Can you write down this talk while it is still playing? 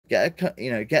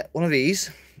get one of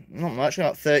these. Not much,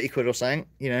 about 30 quid or something.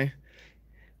 You know,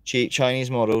 cheap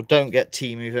Chinese model. Don't get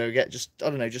Temu though. Get just I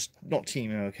don't know, just not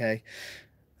Temu, okay.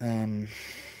 And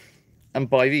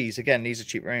buy these again. These are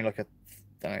cheap. They're only like I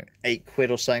don't know, 8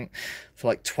 quid or something for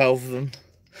like 12 of them,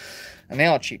 and they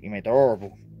are cheaply made. They're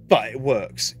horrible, but it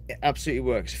works. It absolutely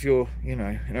works. If you're, you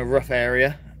know, in a rough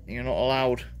area, you're not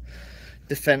allowed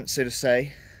defense, so to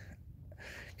say.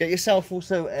 Get yourself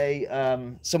also a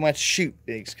somewhere to shoot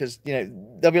these, because you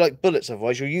know they'll be like bullets.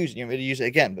 Otherwise, you'll use it. You won't be able to use it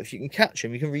again. But if you can catch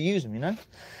them, you can reuse them. You know.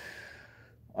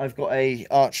 I've got a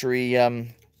archery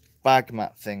bag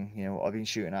mat thing. You know what I've been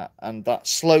shooting at, and that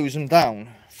slows them down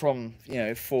from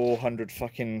 400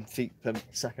 fucking feet per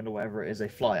second or whatever it is they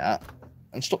fly at,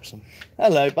 and stops them.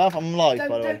 Hello, Bath. I'm live,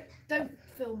 by the way. Don't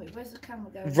film me. Where's the camera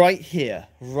going? Right here.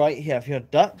 If you're a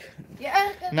duck.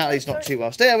 Yeah. Natalie's not too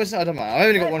well. Stay there. I don't mind. I've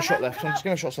only got one shot left. I'm just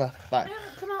going to shots left. Back. I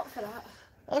haven't come out for that.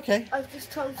 Okay. I've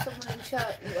just told someone in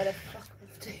church where the fuck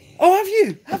to. Oh, have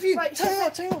you? Have you? Right,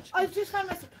 tell me what. I've just found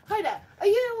myself. Hi there. Are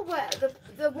you aware of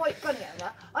the white bunny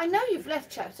owner? I know you've left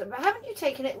Chatham, but haven't you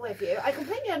taken it with you? I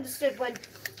completely understood when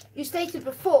you stated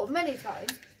before many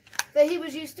times that he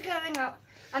was used to going out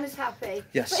and is happy.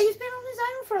 Yes. But he's been on his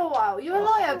own for a while. You're a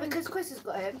liar because Chris has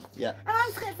got him. Yeah. And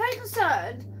I'm very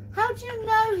concerned. How do you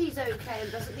know he's okay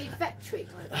and doesn't need vet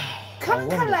treatment? Come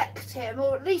and collect him,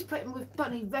 or at least put him with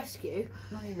Bunny Rescue.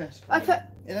 Bunny Rescue. I put.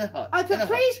 In a hut. I put.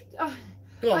 Please.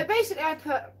 I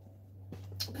put.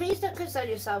 Please don't concern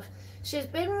yourself. She's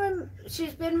been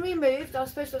removed. I was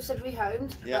supposed to have said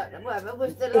rehomed. Yeah. But whatever.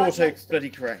 With the light Also next bloody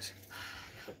correct.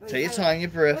 Take your time, your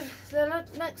breath. With the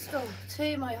light next door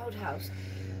to my old house.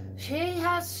 She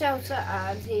has shelter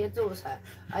and he adores her.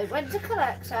 I went to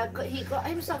collect her. He got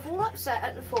himself all upset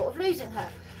at the thought of losing her.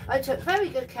 I took very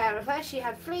good care of her. She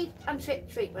had flea and tick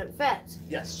treatment vet.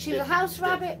 Yes. She was a house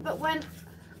rabbit, but went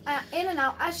in and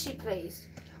out as she pleased.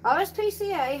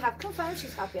 RSPCA have confirmed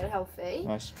she's happy and healthy.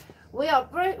 Nice. We are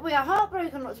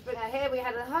heartbroken not to bring her here. We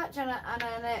had a hutch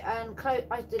and close.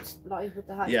 I did live with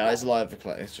the hutch. Yeah, it's live for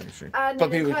close. And but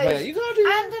people play. You gotta do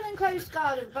that. And an enclosed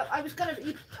garden. But I was gonna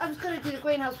do the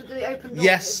greenhouse with the open door.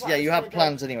 Yes, yeah, you have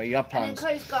plans anyway. You have plans. An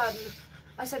enclosed garden.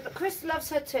 I said, but Chris loves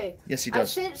her too. Yes, he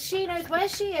does. And since she knows where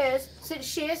she is, since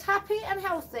she is happy and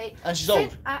healthy, and she's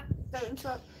old. Don't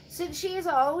interrupt. Since she is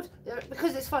old,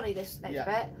 because it's funny this next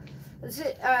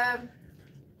bit.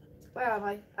 Where am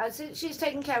I? And since she's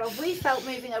taken care of, we felt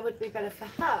moving her would be better for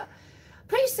her.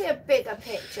 Please see a bigger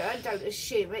picture and don't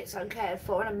assume it's uncared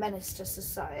for and a menace to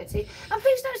society. And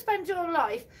please don't spend your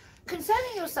life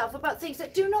concerning yourself about things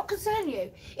that do not concern you.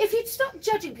 If you'd stop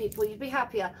judging people, you'd be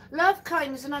happier. Love,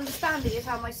 kindness and understanding is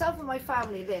how myself and my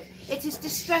family live. It is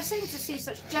distressing to see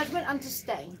such judgment and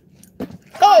disdain.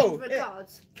 Oh! Kind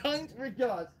regards. Kind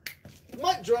regards.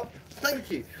 Mic drop.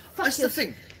 Thank you. That's the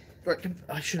thing. Right,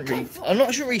 I shouldn't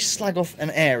really slag off an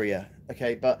area,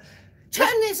 okay, but Chen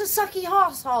is a sucky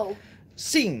arsehole.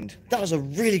 Seemed that was a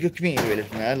really good community we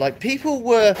lived in there. Like, people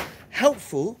were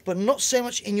helpful, but not so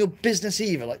much in your business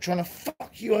either, like trying to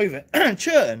fuck you over.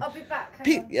 Churn. I'll be back.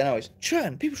 Yeah, no, it's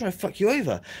churn. People trying to fuck you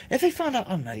over. If they found out,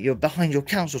 I don't know, you're behind your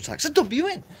council tax, they'll dub you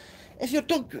in. If your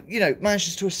dog,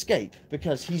 manages to escape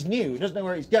because he's new, doesn't know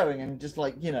where he's going, and just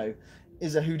like,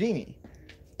 is a Houdini,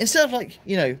 instead of like,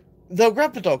 they'll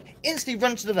grab the dog, instantly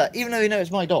run to the vet, even though they know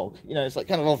it's my dog. It's like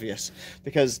kind of obvious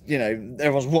because,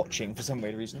 everyone's watching for some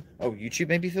weird reason. Oh, YouTube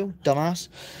maybe, Phil? Dumbass.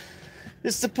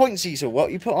 It's the point, Cecil.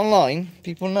 What you put online,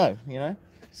 people know,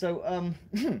 So,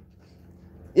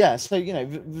 yeah, so,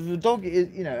 the dog is,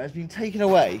 has been taken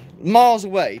away, miles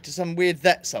away to some weird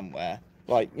vet somewhere.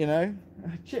 Like,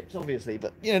 chips, obviously,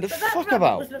 but, the fuck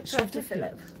about. Was looked after,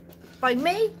 Philip. By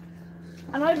me?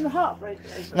 And I'm heartbroken.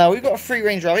 Now, we've got a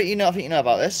free-range rabbit. I think you know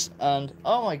about this. And,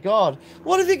 oh my god.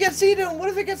 What if it gets eaten? What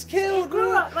if it gets killed? It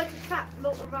grew up like a cat,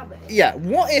 not a rabbit. Yeah,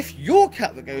 what if your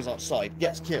cat that goes outside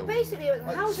gets killed? Basically, it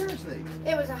was a house. Seriously?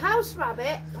 It was a house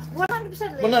rabbit,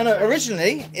 100%. Well, no.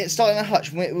 Originally, it started in a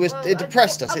hutch. It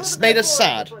depressed us. It made us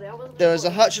sad. There was a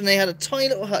hutch, and they had a tiny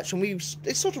little hutch, and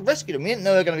they sort of rescued them. We didn't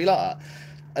know they were going to be like that.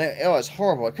 And it was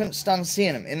horrible. I couldn't stand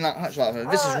seeing them in that hutch like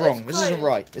that. This is wrong. This isn't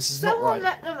right. This is not right. Someone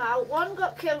let them out. One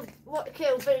got killed, but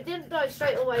it didn't die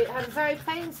straight away. It had a very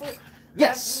painful.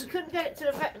 Yes. We couldn't get it to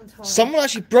the vet in time. Someone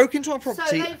actually broke into our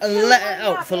property and let it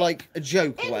out for like a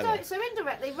joke or whatever. So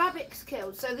indirectly, rabbits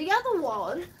killed. So the other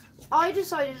one, I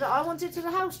decided that I wanted to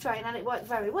the house train, and it worked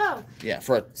very well. Yeah,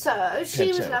 for a. So she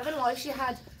was loving life. She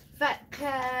had vet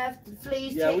care,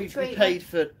 flea treatment. We paid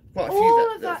for quite a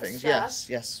all few of things. Stuff,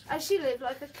 yes. And she lived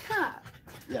like a cat.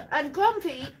 Yeah. And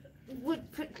Grumpy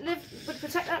would protect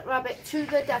that rabbit to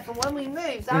the death. And when we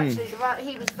moved, actually,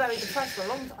 he was very depressed for a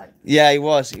long time. Yeah, he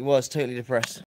was totally depressed.